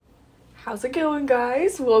How's it going,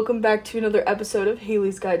 guys? Welcome back to another episode of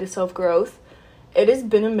Haley's Guide to Self-Growth. It has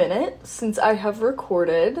been a minute since I have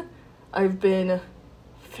recorded. I've been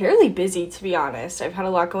fairly busy, to be honest. I've had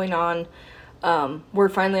a lot going on. We're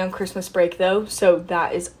finally on Christmas break, though, so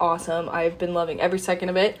that is awesome. I've been loving every second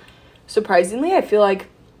of it. Surprisingly, I feel like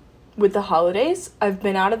with the holidays, I've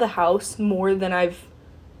been out of the house more than I've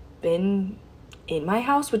been in my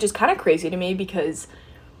house, which is kind of crazy to me because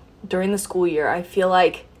during the school year, I feel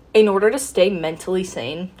like in order to stay mentally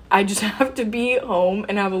sane, I just have to be home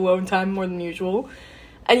and have alone time more than usual.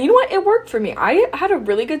 And you know what? It worked for me. I had a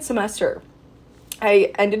really good semester.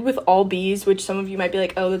 I ended with all B's, which some of you might be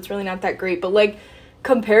like, oh, that's really not that great. But, like,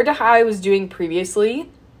 compared to how I was doing previously,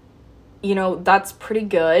 you know, that's pretty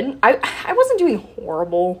good. I wasn't doing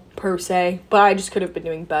horrible, per se, but I just could have been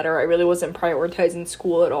doing better. I really wasn't prioritizing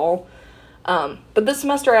school at all. But this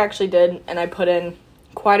semester I actually did, and I put in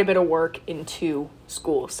quite a bit of work into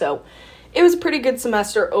school. So it was a pretty good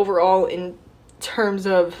semester overall in terms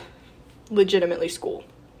of legitimately school.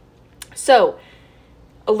 So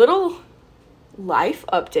a little life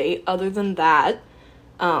update other than that,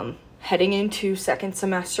 heading into second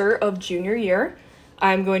semester of junior year,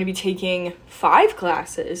 I'm going to be taking 5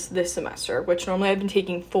 classes this semester, which normally I've been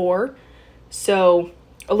taking 4. So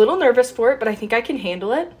a little nervous for it, but I think I can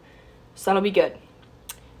handle it. So that'll be good.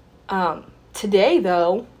 Today,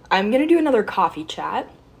 though, I'm going to do another coffee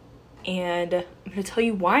chat, and I'm going to tell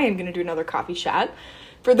you why I'm going to do another coffee chat.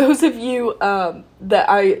 For those of you that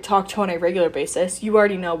I talk to on a regular basis, you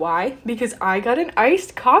already know why, because I got an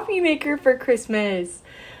iced coffee maker for Christmas.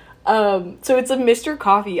 So it's a Mr.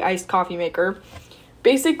 Coffee iced coffee maker.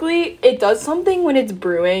 Basically, it does something when it's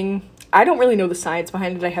brewing. I don't really know the science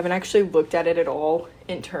behind it. I haven't actually looked at it at all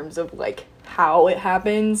in terms of, like, how it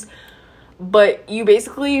happens. But you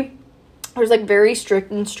basically, there's, like, very strict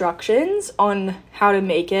instructions on how to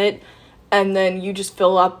make it. And then you just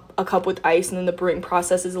fill up a cup with ice, and then the brewing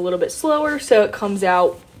process is a little bit slower. So it comes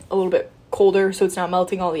out a little bit colder, so it's not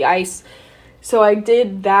melting all the ice. So I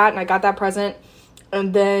did that, and I got that present.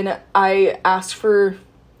 And then I asked for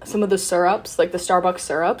some of the syrups, like the Starbucks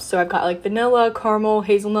syrups. So I've got, like, vanilla, caramel,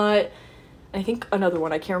 hazelnut, I think another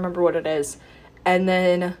one. I can't remember what it is. And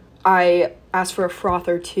then I asked for a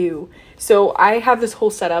frother too. So I have this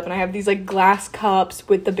whole setup, and I have these, like, glass cups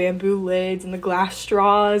with the bamboo lids and the glass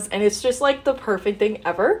straws, and it's just, like, the perfect thing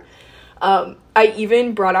ever. I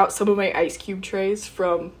even brought out some of my ice cube trays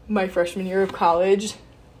from my freshman year of college.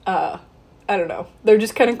 I don't know. They're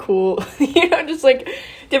just kind of cool. You know, just, like,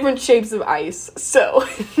 different shapes of ice. So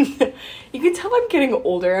you can tell I'm getting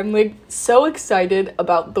older. I'm, like, so excited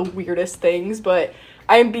about the weirdest things, but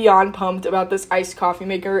I am beyond pumped about this iced coffee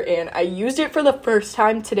maker, and I used it for the first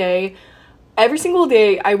time today. Every single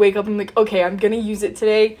day I wake up and I'm like, okay, I'm gonna use it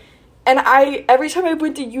today. And every time I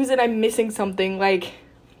went to use it, I'm missing something. Like,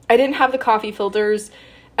 I didn't have the coffee filters,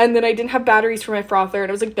 and then I didn't have batteries for my frother,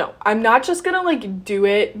 and I was like, no, I'm not just gonna, like, do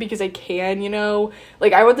it because I can, you know?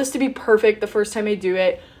 Like, I want this to be perfect the first time I do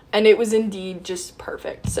it, and it was indeed just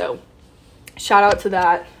perfect. So shout out to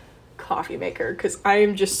that coffee maker, because I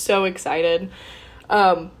am just so excited.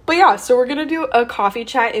 But yeah, so we're gonna do a coffee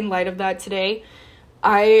chat in light of that today.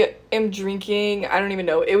 I am drinking, I don't even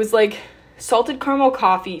know, it was like salted caramel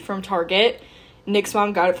coffee from Target. Nick's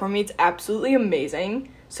mom got it for me. It's absolutely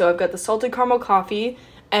amazing. So I've got the salted caramel coffee,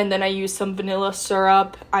 and then I used some vanilla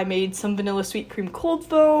syrup. I made some vanilla sweet cream cold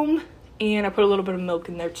foam, and I put a little bit of milk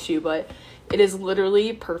in there too, but it is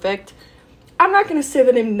literally perfect. I'm not gonna say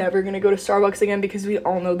that I'm never gonna go to Starbucks again, because we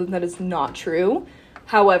all know that that is not true.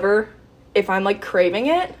 However, if I'm, like, craving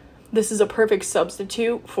it, this is a perfect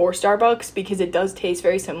substitute for Starbucks because it does taste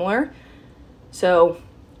very similar. So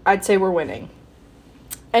I'd say we're winning.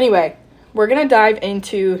 Anyway, we're going to dive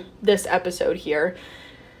into this episode here.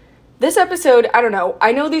 This episode, I don't know.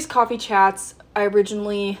 I know these coffee chats, I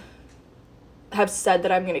originally have said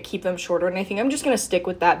that I'm going to keep them shorter, and I think I'm just going to stick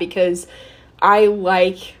with that because I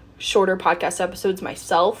like shorter podcast episodes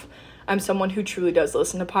myself. I'm someone who truly does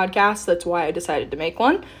listen to podcasts. That's why I decided to make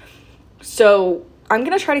one. So I'm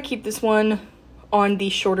going to try to keep this one on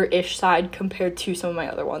the shorter-ish side compared to some of my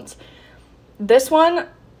other ones. This one,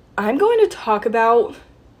 I'm going to talk about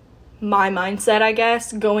my mindset, I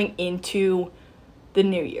guess, going into the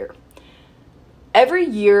new year. Every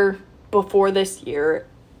year before this year,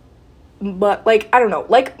 but, like, I don't know,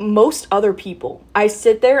 like most other people, I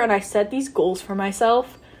sit there and I set these goals for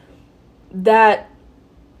myself that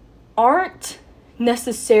aren't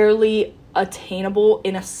necessarily attainable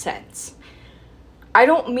in a sense. I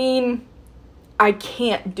don't mean I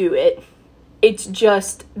can't do it. It's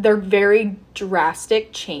just they're very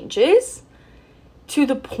drastic changes to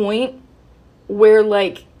the point where,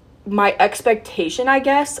 like, my expectation, I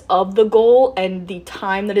guess, of the goal and the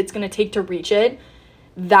time that it's going to take to reach it,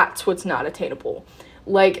 that's what's not attainable.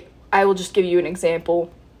 Like, I will just give you an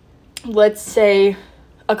example. Let's say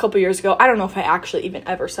a couple years ago, I don't know if I actually even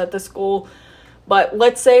ever set this goal, but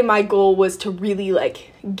let's say my goal was to really,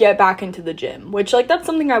 like, get back into the gym, which, like, that's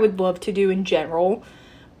something I would love to do in general.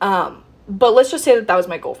 But let's just say that was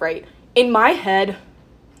my goal, right? In my head,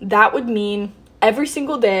 that would mean every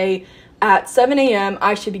single day at 7 a.m.,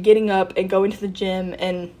 I should be getting up and going to the gym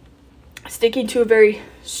and sticking to a very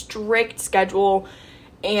strict schedule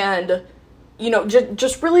and, you know,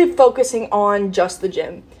 just really focusing on just the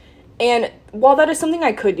gym. And while that is something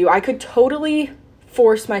I could do, I could totally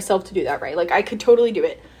force myself to do that, right? Like, I could totally do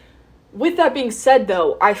it. With that being said,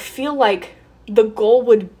 though, I feel like the goal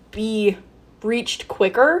would be reached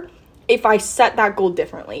quicker if I set that goal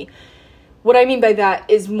differently. What I mean by that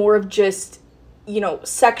is more of just, you know,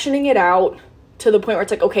 sectioning it out to the point where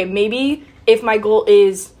it's like, okay, maybe if my goal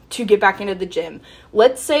is to get back into the gym,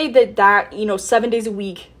 let's say that, you know, 7 days a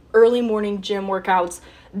week, early morning gym workouts,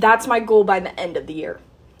 that's my goal by the end of the year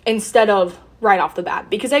instead of right off the bat,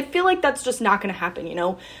 because I feel like that's just not going to happen, you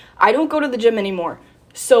know? I don't go to the gym anymore.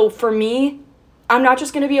 So for me, I'm not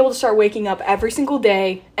just going to be able to start waking up every single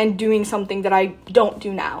day and doing something that I don't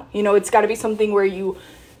do now. You know, it's got to be something where you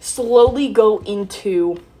slowly go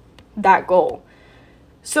into that goal.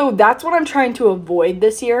 So that's what I'm trying to avoid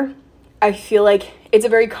this year. I feel like it's a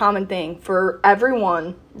very common thing for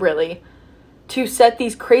everyone, really, to set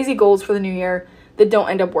these crazy goals for the new year that don't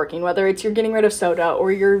end up working, whether it's you're getting rid of soda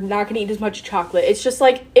or you're not going to eat as much chocolate. It's just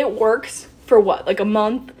like, it works for what, like a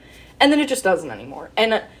month, and then it just doesn't anymore.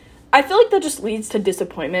 And I feel like that just leads to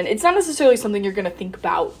disappointment. It's not necessarily something you're going to think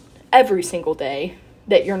about every single day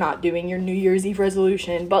that you're not doing your New Year's Eve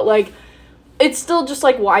resolution, but like, it's still just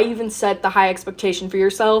like, why even set the high expectation for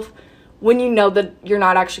yourself when you know that you're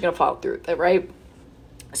not actually going to follow through with it, right?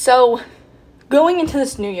 So going into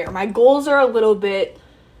this new year, my goals are a little bit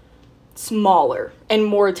smaller and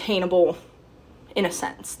more attainable in a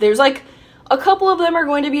sense. There's like a couple of them are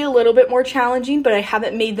going to be a little bit more challenging, but I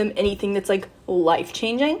haven't made them anything that's like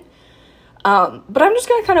life-changing. But I'm just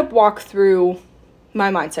going to kind of walk through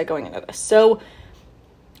my mindset going into this. So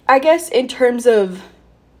I guess in terms of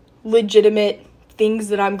legitimate things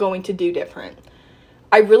that I'm going to do different,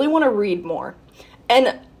 I really want to read more.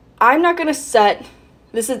 And I'm not going to set,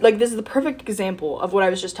 this is the perfect example of what I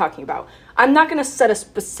was just talking about. I'm not going to set a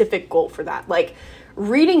specific goal for that. Like,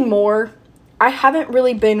 reading more, I haven't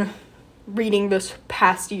really been reading this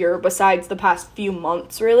past year besides the past few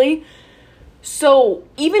months, really. So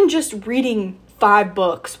even just reading 5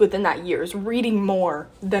 books within that year is reading more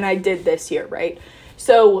than I did this year, right?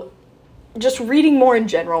 So just reading more in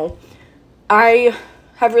general. I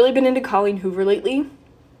have really been into Colleen Hoover lately.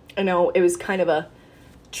 I know it was kind of a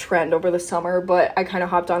trend over the summer, but I kind of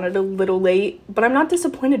hopped on it a little late, but I'm not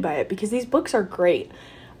disappointed by it because these books are great.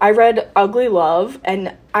 I read Ugly Love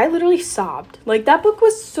and I literally sobbed. Like, that book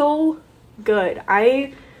was so good.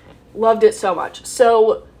 I loved it so much.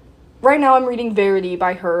 So right now I'm reading Verity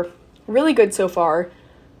by her. Really good so far.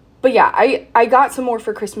 But yeah, I got some more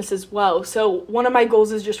for Christmas as well. So one of my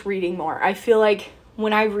goals is just reading more. I feel like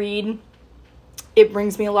when I read, it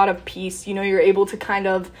brings me a lot of peace. You know, you're able to kind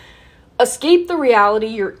of escape the reality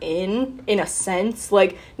you're in a sense.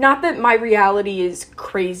 Like, not that my reality is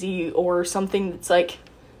crazy or something that's like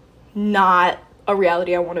not a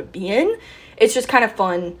reality I want to be in. It's just kind of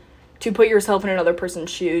fun to put yourself in another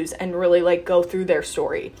person's shoes and really like go through their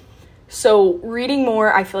story. So reading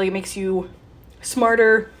more, I feel like it makes you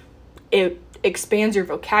smarter. It expands your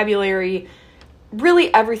vocabulary.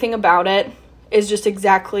 Really everything about it is just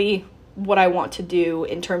exactly what I want to do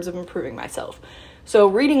in terms of improving myself. So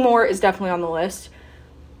reading more is definitely on the list.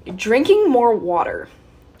 Drinking more water.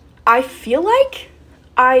 I feel like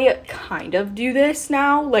I kind of do this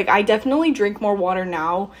now. Like, I definitely drink more water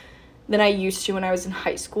now than I used to when I was in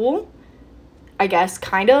high school. I guess,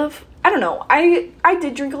 kind of. I don't know. I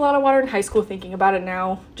did drink a lot of water in high school, thinking about it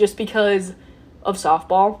now, just because of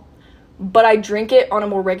softball. But I drink it on a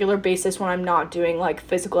more regular basis when I'm not doing, like,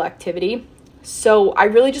 physical activity. So I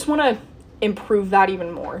really just want to improve that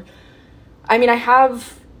even more. I mean, I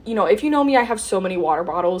have, you know, if you know me, I have so many water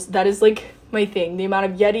bottles. That is, like, my thing. The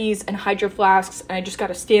amount of Yetis and Hydro Flasks, and I just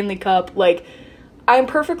got a Stanley Cup. Like, I'm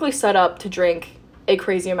perfectly set up to drink a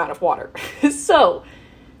crazy amount of water. So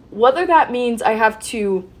whether that means I have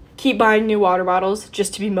to keep buying new water bottles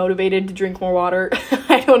just to be motivated to drink more water,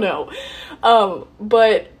 I don't know.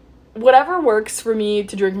 But whatever works for me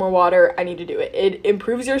to drink more water, I need to do it. It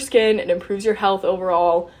improves your skin, it improves your health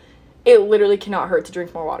overall. It literally cannot hurt to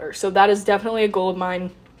drink more water. So that is definitely a goal of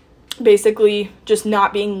mine. basically just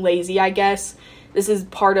not being lazy, I guess. This is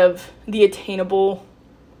part of the attainable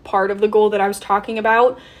part of the goal that I was talking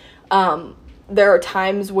about. There are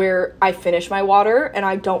times where I finish my water and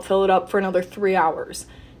I don't fill it up for another 3 hours.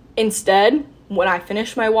 Instead, when I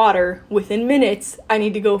finish my water, within minutes, I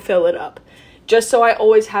need to go fill it up. Just so I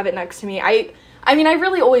always have it next to me. I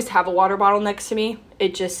really always have a water bottle next to me.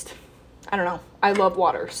 It just, I don't know. I love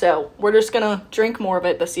water. So we're just going to drink more of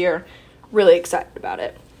it this year. Really excited about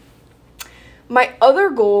it. My other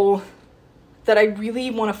goal that I really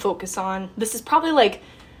want to focus on, this is probably like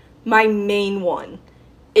my main one,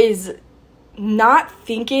 is not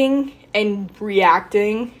thinking and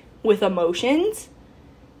reacting with emotions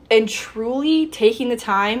and truly taking the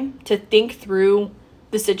time to think through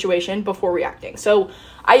the situation before reacting. So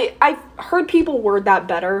I've heard people word that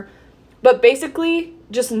better, but basically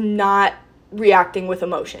just not reacting with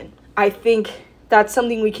emotion. I think that's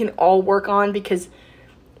something we can all work on because,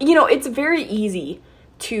 it's very easy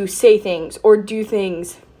to say things or do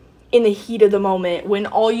things in the heat of the moment when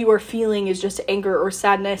all you are feeling is just anger or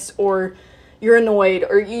sadness or you're annoyed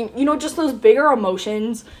or, just those bigger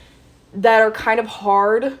emotions that are kind of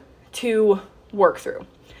hard to work through.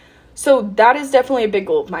 So that is definitely a big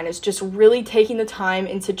goal of mine, is just really taking the time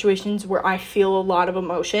in situations where I feel a lot of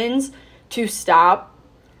emotions to stop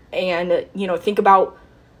and, think about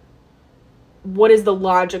what is the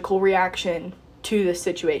logical reaction to this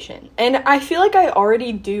situation. And I feel like I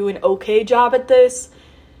already do an okay job at this.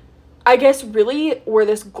 I guess really where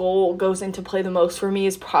this goal goes into play the most for me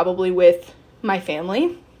is probably with my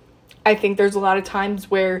family. I think there's a lot of times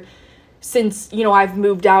where since, I've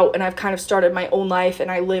moved out and I've kind of started my own life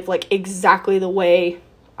and I live like exactly the way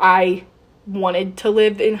I wanted to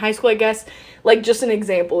live in high school, I guess. Like just an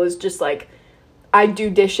example is just like I do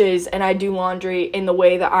dishes and I do laundry in the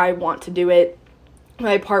way that I want to do it.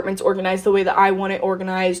 My apartment's organized the way that I want it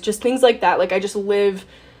organized. Just things like that. Like I just live,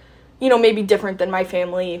 maybe different than my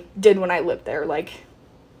family did when I lived there. Like,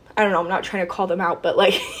 I don't know, I'm not trying to call them out, but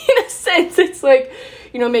like in a sense, it's like,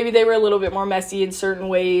 maybe they were a little bit more messy in certain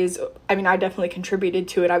ways. I mean, I definitely contributed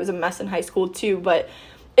to it. I was a mess in high school too, but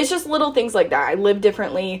it's just little things like that. I live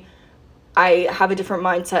differently. I have a different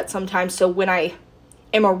mindset sometimes. So when I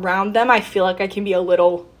am around them, I feel like I can be a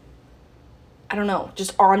little, I don't know,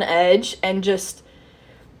 just on edge and just,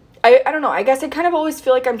 I don't know. I guess I kind of always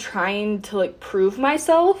feel like I'm trying to like prove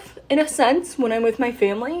myself in a sense when I'm with my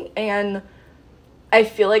family. And I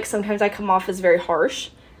feel like sometimes I come off as very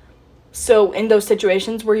harsh. So in those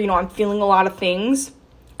situations where, I'm feeling a lot of things,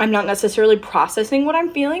 I'm not necessarily processing what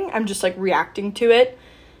I'm feeling. I'm just like reacting to it.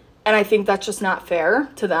 And I think that's just not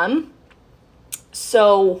fair to them.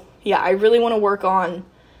 So yeah, I really want to work on,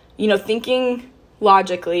 thinking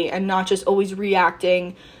logically and not just always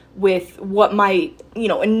reacting with what my,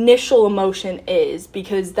 initial emotion is,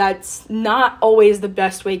 because that's not always the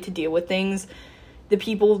best way to deal with things. The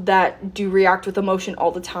people that do react with emotion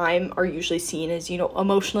all the time are usually seen as,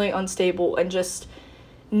 emotionally unstable and just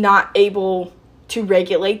not able to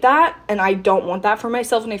regulate that. And I don't want that for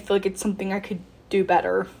myself. And I feel like it's something I could do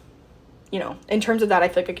better. In terms of that, I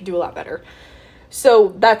feel like I could do a lot better.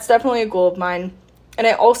 So that's definitely a goal of mine. And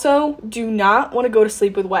I also do not want to go to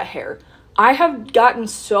sleep with wet hair. I have gotten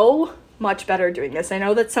so much better doing this. I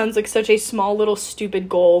know that sounds like such a small little stupid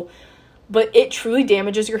goal, but it truly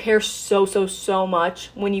damages your hair so much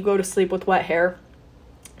when you go to sleep with wet hair.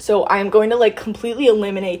 So I'm going to like completely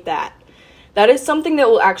eliminate that. That is something that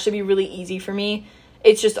will actually be really easy for me.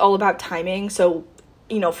 It's just all about timing. So,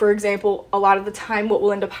 for example, a lot of the time what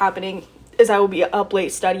will end up happening is I will be up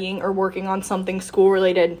late studying or working on something school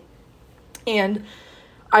related. And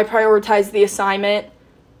I prioritize the assignment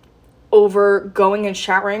over going and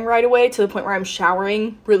showering right away to the point where I'm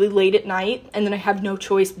showering really late at night, and then I have no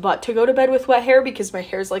choice but to go to bed with wet hair because my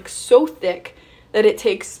hair is like so thick that it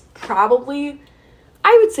takes probably,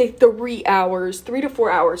 I would say 3 to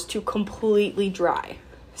 4 hours to completely dry.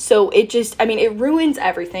 So it ruins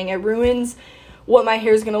everything. It ruins what my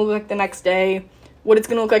hair is going to look like the next day, what it's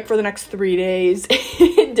going to look like for the next 3 days.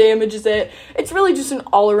 It damages it. It's really just an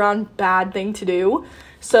all-around bad thing to do.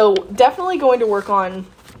 So definitely going to work on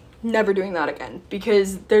never doing that again,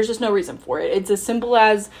 because there's just no reason for it. It's as simple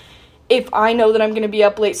as, if I know that I'm going to be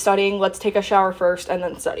up late studying, let's take a shower first and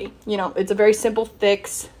then study. It's a very simple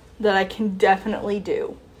fix that I can definitely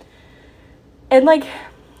do. And like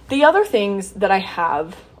the other things that I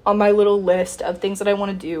have on my little list of things that I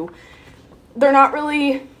want to do, they're not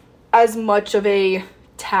really as much of a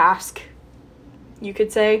task, you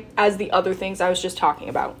could say, as the other things I was just talking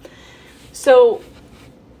about. So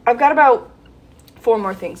I've got about 4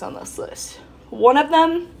 more things on this list. One of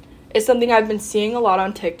them is something I've been seeing a lot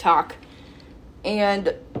on TikTok,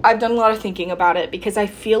 and I've done a lot of thinking about it because I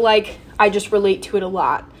feel like I just relate to it a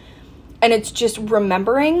lot. And it's just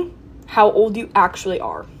remembering how old you actually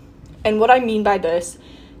are. And what I mean by this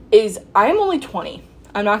is I am only 20.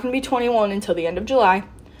 I'm not going to be 21 until the end of July.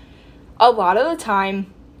 A lot of the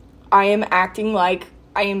time, I am acting like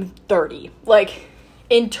I am 30. Like,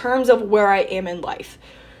 in terms of where I am in life.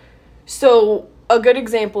 So, a good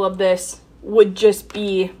example of this would just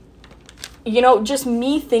be, just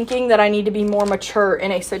me thinking that I need to be more mature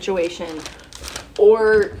in a situation.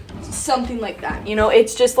 Or something like that.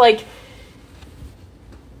 It's just like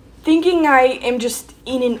thinking I am just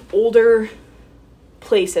in an older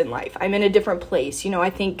place in life. I'm in a different place. I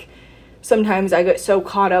think sometimes I get so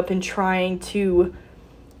caught up in trying to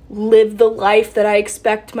live the life that I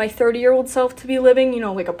expect my 30-year-old self to be living,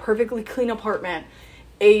 like a perfectly clean apartment,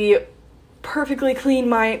 a perfectly clean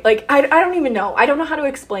mind. Like, I don't even know. I don't know how to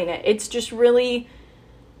explain it. It's just really,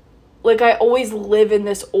 like, I always live in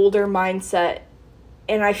this older mindset,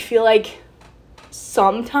 and I feel like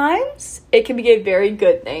sometimes it can be a very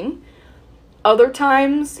good thing. Other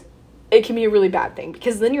times, it can be a really bad thing,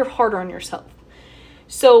 because then you're harder on yourself.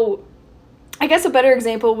 So, I guess a better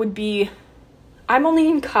example would be, I'm only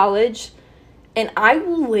in college, and I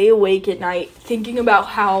will lay awake at night thinking about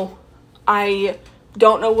how I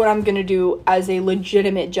don't know what I'm going to do as a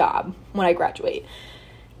legitimate job when I graduate.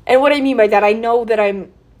 And what I mean by that, I know that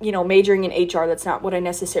I'm, majoring in HR. That's not what I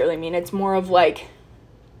necessarily mean. It's more of like,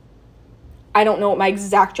 I don't know what my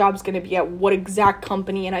exact job's going to be at what exact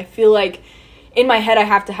company, and I feel like in my head I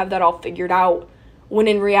have to have that all figured out, when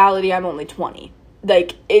in reality I'm only 20.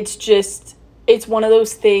 Like, it's one of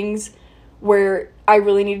those things where I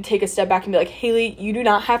really need to take a step back and be like, Haley, you do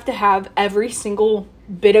not have to have every single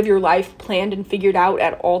bit of your life planned and figured out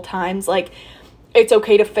at all times. Like, it's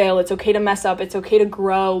okay to fail. It's okay to mess up. It's okay to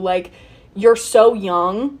grow. Like, you're so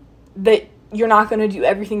young that you're not going to do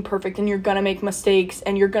everything perfect, and you're going to make mistakes,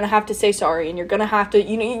 and you're going to have to say sorry, and you're going to have to,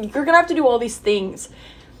 you're going to have to do all these things.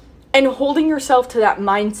 And holding yourself to that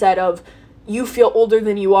mindset of you feel older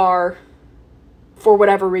than you are for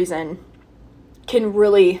whatever reason can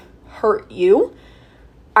really hurt you.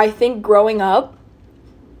 I think growing up,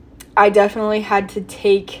 I definitely had to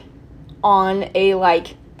take on a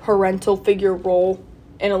parental figure role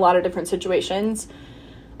in a lot of different situations.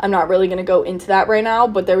 I'm not really going to go into that right now,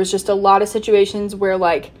 but there was just a lot of situations where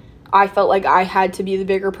I felt like I had to be the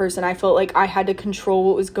bigger person. I felt like I had to control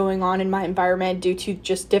what was going on in my environment due to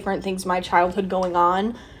just different things in my childhood going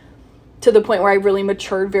on, to the point where I really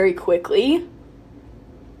matured very quickly,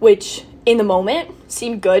 which in the moment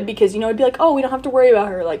seemed good because, it'd be like, oh, we don't have to worry about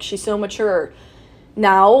her. Like, she's so mature.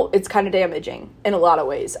 Now it's kind of damaging in a lot of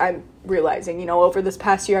ways. I'm realizing, over this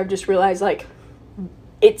past year, I've just realized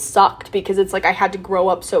it sucked because it's I had to grow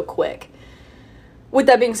up so quick. With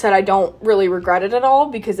that being said, I don't really regret it at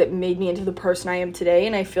all because it made me into the person I am today,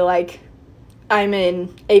 and I feel like I'm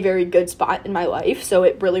in a very good spot in my life, so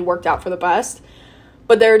it really worked out for the best.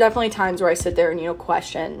 But there are definitely times where I sit there and,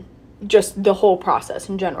 question just the whole process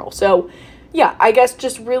in general. So, yeah, I guess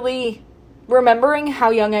just really remembering how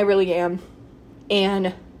young I really am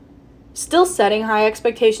and still setting high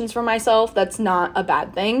expectations for myself. That's not a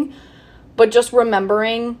bad thing, but just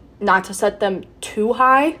remembering not to set them too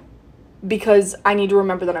high, because I need to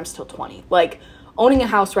remember that I'm still 20. Owning a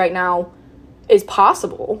house right now is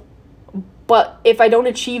possible, but if I don't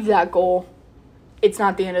achieve that goal, it's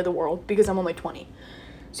not the end of the world because I'm only 20.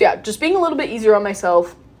 So yeah, just being a little bit easier on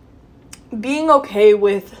myself, being okay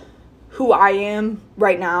with who I am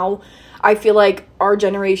right now. I feel like our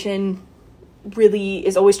generation really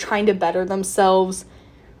is always trying to better themselves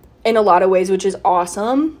in a lot of ways, which is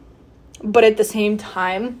awesome, but at the same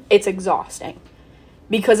time, it's exhausting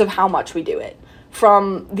because of how much we do it.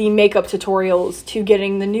 From the makeup tutorials to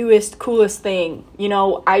getting the newest, coolest thing.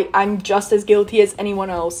 I'm just as guilty as anyone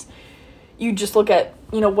else. You just look at,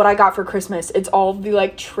 what I got for Christmas. It's all the,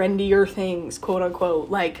 trendier things, quote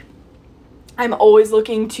unquote. I'm always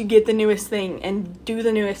looking to get the newest thing and do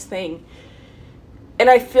the newest thing. And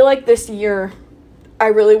I feel like this year, I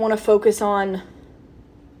really want to focus on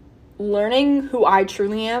learning who I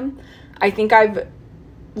truly am. I think I've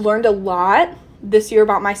learned a lot this year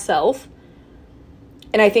about myself.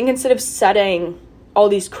 And I think instead of setting all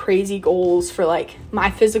these crazy goals for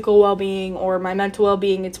my physical well-being or my mental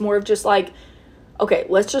well-being, it's more of just okay,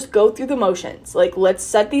 let's just go through the motions. Let's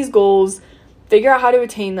set these goals, figure out how to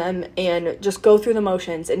attain them, and just go through the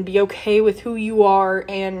motions and be okay with who you are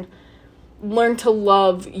and learn to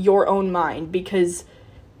love your own mind. Because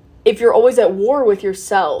if you're always at war with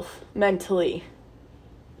yourself mentally,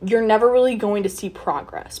 you're never really going to see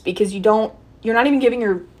progress because you're not even giving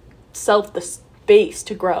yourself the space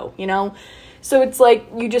to grow, So it's like,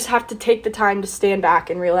 you just have to take the time to stand back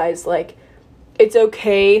and realize, like, it's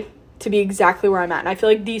okay to be exactly where I'm at. And I feel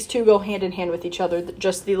like these two go hand in hand with each other.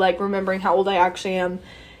 Just the, like, remembering how old I actually am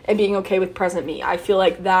and being okay with present me. I feel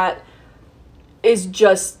like that is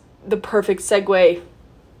just the perfect segue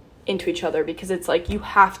into each other, because it's like, you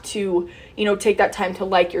have to, you know, take that time to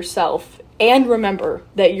like yourself and remember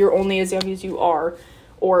that you're only as young as you are,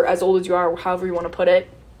 or as old as you are, or however you want to put it,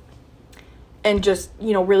 and just,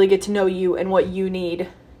 you know, really get to know you and what you need.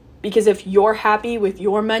 Because if you're happy with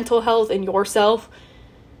your mental health and yourself,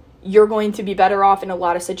 you're going to be better off in a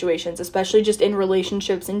lot of situations, especially just in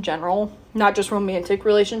relationships in general, not just romantic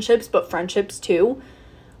relationships, but friendships too.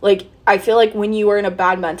 Like, I feel like when you are in a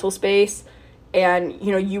bad mental space and,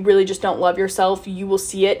 you know, you really just don't love yourself, you will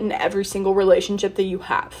see it in every single relationship that you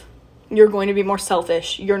have. You're going to be more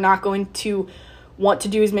selfish. You're not going to want to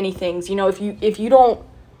do as many things. You know, if you don't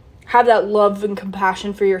have that love and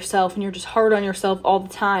compassion for yourself, and you're just hard on yourself all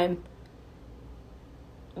the time,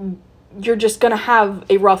 you're just going to have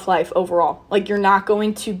a rough life overall. Like, you're not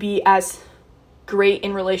going to be as great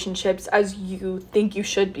in relationships as you think you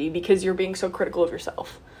should be, because you're being so critical of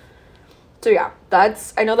yourself. So yeah,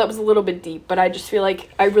 I know that was a little bit deep, but I just feel like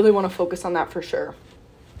I really want to focus on that for sure.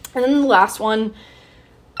 And then the last one,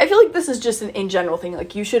 I feel like this is just an in general thing.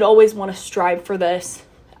 Like, you should always want to strive for this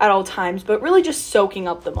at all times, but really just soaking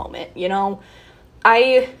up the moment, you know?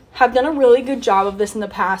 I have done a really good job of this in the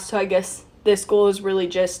past, so I guess this goal is really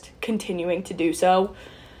just continuing to do so.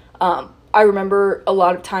 I remember a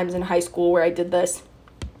lot of times in high school where I did this,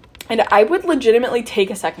 and I would legitimately take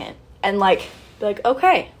a second and, like, be like,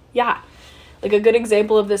 okay, yeah. Like, a good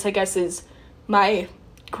example of this, I guess, is my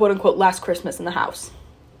quote-unquote last Christmas in the house.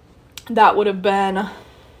 That would have been,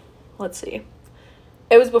 let's see,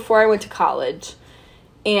 it was before I went to college,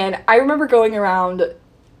 and I remember going around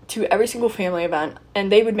to every single family event,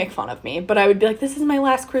 and they would make fun of me, but I would be like, this is my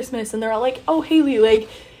last Christmas, and they're all like, oh, Haley, like,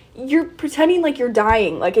 you're pretending like you're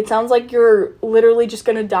dying, like, it sounds like you're literally just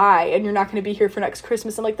gonna die, and you're not gonna be here for next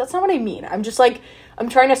Christmas. I'm like, that's not what I mean. I'm just, like, I'm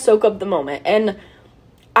trying to soak up the moment, and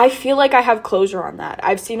I feel like I have closure on that.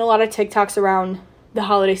 I've seen a lot of TikToks around the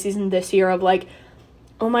holiday season this year of, like,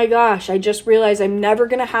 oh my gosh, I just realized I'm never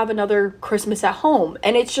gonna have another Christmas at home,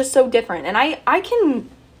 and it's just so different. And I can,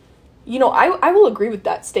 you know, I will agree with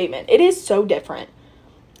that statement. It is so different.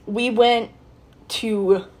 We went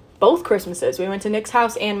to both Christmases. We went to Nick's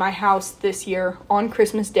house and my house this year on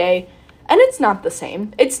Christmas Day, and it's not the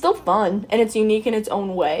same. It's still fun, and it's unique in its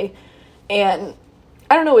own way. And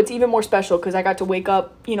I don't know, it's even more special because I got to wake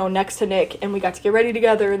up, you know, next to Nick, and we got to get ready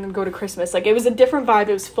together and then go to Christmas. Like, it was a different vibe.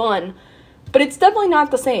 It was fun. But it's definitely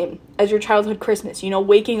not the same as your childhood Christmas. You know,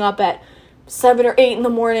 waking up at 7 or 8 in the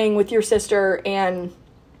morning with your sister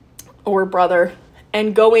or brother,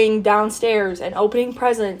 and going downstairs and opening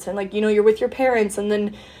presents, and, like, you know, you're with your parents, and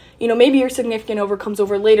then, you know, maybe your significant comes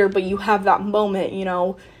over later, but you have that moment, you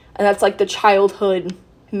know, and that's, like, the childhood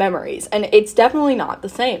memories. And it's definitely not the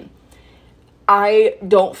same. I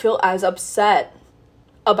don't feel as upset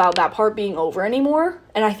about that part being over anymore,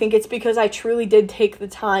 and I think it's because I truly did take the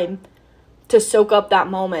time to soak up that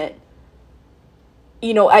moment.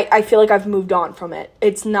 You know, I feel like I've moved on from it.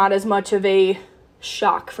 It's not as much of a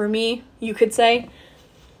shock for me, you could say.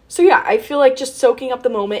 So yeah, I feel like just soaking up the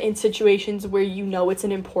moment in situations where you know it's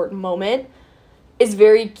an important moment is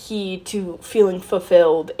very key to feeling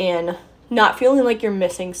fulfilled and not feeling like you're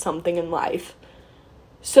missing something in life.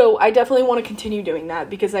 So I definitely want to continue doing that,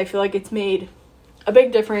 because I feel like it's made a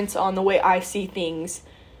big difference on the way I see things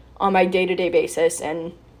on my day-to-day basis,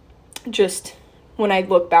 and just when I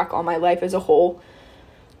look back on my life as a whole.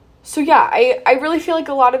 So yeah, I really feel like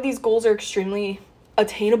a lot of these goals are extremely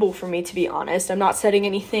attainable for me, to be honest. I'm not setting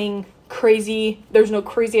anything crazy. There's no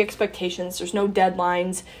crazy expectations. There's no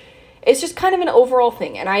deadlines. It's just kind of an overall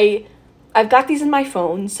thing. And I've got these in my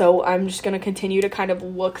phone, so I'm just going to continue to kind of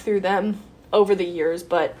look through them over the years.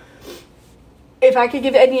 But if I could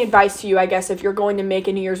give any advice to you, I guess, if you're going to make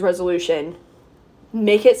a New Year's resolution,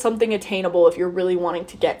 make it something attainable if you're really wanting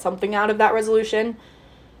to get something out of that resolution.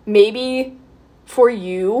 Maybe for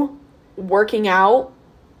you, working out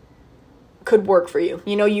could work for you.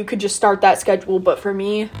 You know, you could just start that schedule, but for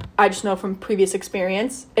me, I just know from previous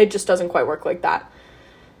experience, it just doesn't quite work like that.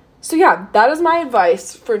 So yeah, that is my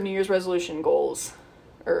advice for New Year's resolution goals.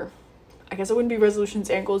 Or, I guess it wouldn't be resolutions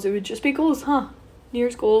and goals, it would just be goals, huh? New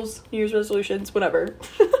Year's goals, New Year's resolutions, whatever.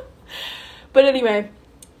 But anyway,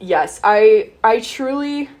 yes, I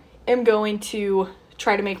truly am going to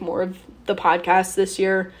try to make more of the podcast this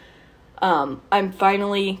year. I'm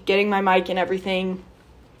finally getting my mic and everything.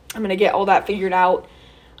 I'm going to get all that figured out.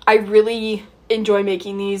 I really enjoy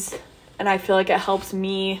making these, and I feel like it helps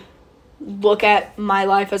me look at my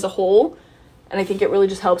life as a whole, and I think it really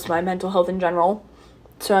just helps my mental health in general.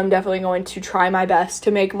 So I'm definitely going to try my best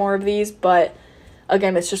to make more of these, but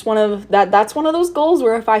again, it's just that's one of those goals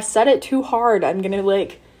where if I set it too hard, I'm going to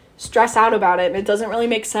like stress out about it, and it doesn't really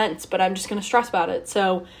make sense, but I'm just going to stress about it.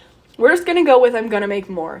 So we're just going to go with I'm going to make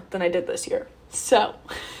more than I did this year. So,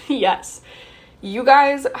 yes. You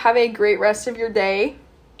guys have a great rest of your day,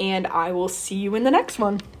 and I will see you in the next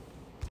one.